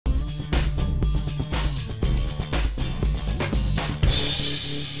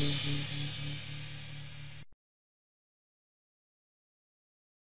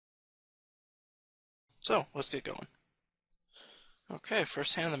So, let's get going. Okay,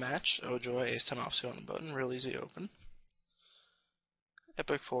 first hand of the match, OhJoy, Ace-10 offsuit on the button, real easy open.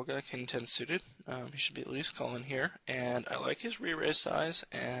 EpicFoldGuy, King-10 suited, he should be at least calling here, and I like his re-raise size,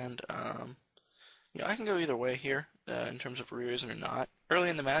 and I can go either way here, in terms of re-raising or not. Early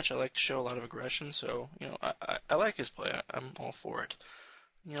in the match, I like to show a lot of aggression, so, I like his play, I'm all for it.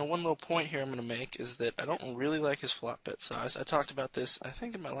 One little point here I'm going to make is that I don't really like his flop bet size. I talked about this, I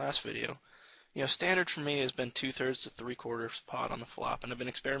think, in my last video. Standard for me has been 2/3 to 3/4 pot on the flop, and I've been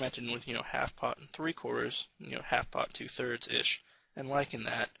experimenting with, half pot and 3/4, half pot 2/3 ish, and liking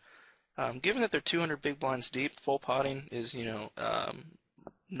that. Given that they're 200 big blinds deep, full potting is,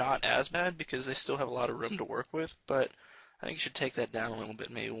 not as bad because they still have a lot of room to work with, but I think you should take that down a little bit,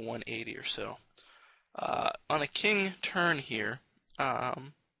 maybe 180 or so. On the king turn here,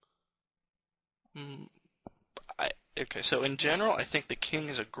 okay, so in general, I think the king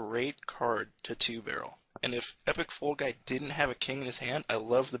is a great card to two-barrel. And if EpicFoldGuy didn't have a king in his hand, I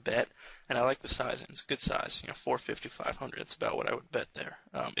love the bet, and I like the sizing. It's a good size, 450, 500. That's about what I would bet there,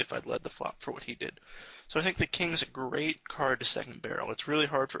 if I'd led the flop for what he did. So I think the king's a great card to second barrel. It's really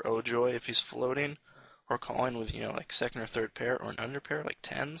hard for OhJoy if he's floating or calling with, like second or third pair or an under pair, like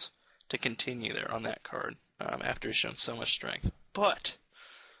tens, to continue there on that card, after he's shown so much strength. But,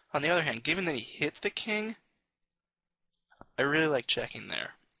 on the other hand, given that he hit the king, I really like checking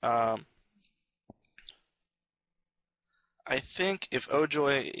there. I think if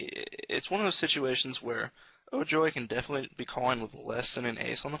OhJoy, it's one of those situations where OhJoy can definitely be calling with less than an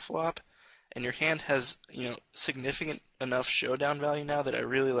ace on the flop, and your hand has, significant enough showdown value now that I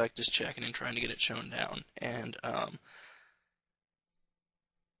really like just checking and trying to get it shown down. And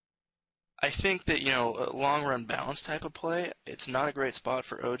I think that, a long run balance type of play, it's not a great spot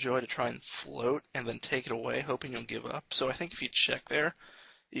for OhJoy to try and float and then take it away, hoping you'll give up. So I think if you check there,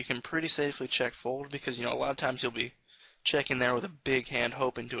 you can pretty safely check fold because, a lot of times you'll be checking there with a big hand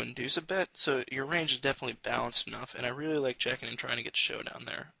hoping to induce a bet. So your range is definitely balanced enough, and I really like checking and trying to get showdown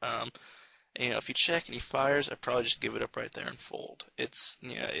there. If you check and he fires, I'd probably just give it up right there and fold. It's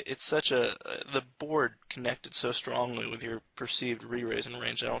such the board connected so strongly with your perceived re-raising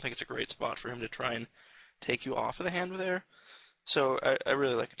range. I don't think it's a great spot for him to try and take you off of the hand there. So I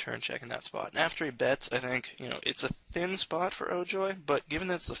really like a turn check in that spot. And after he bets, I think, it's a thin spot for OhJoy, but given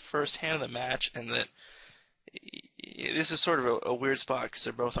that it's the first hand of the match and that this is sort of a weird spot because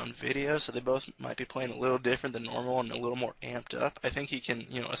they're both on video, so they both might be playing a little different than normal and a little more amped up, I think he can,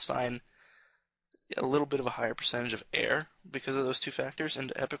 assign a little bit of a higher percentage of air because of those two factors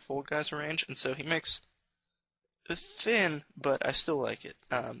into EpicFoldGuy's range, and so he makes a thin, but I still like it,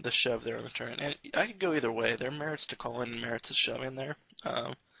 the shove there on the turn. And I could go either way. There are merits to calling and merits to shoving there.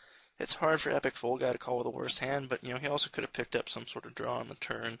 It's hard for EpicFoldGuy to call with the worst hand, but, he also could have picked up some sort of draw on the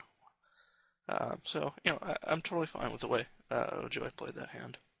turn. So, I'm totally fine with the way OhJoy played that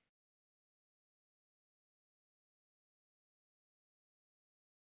hand.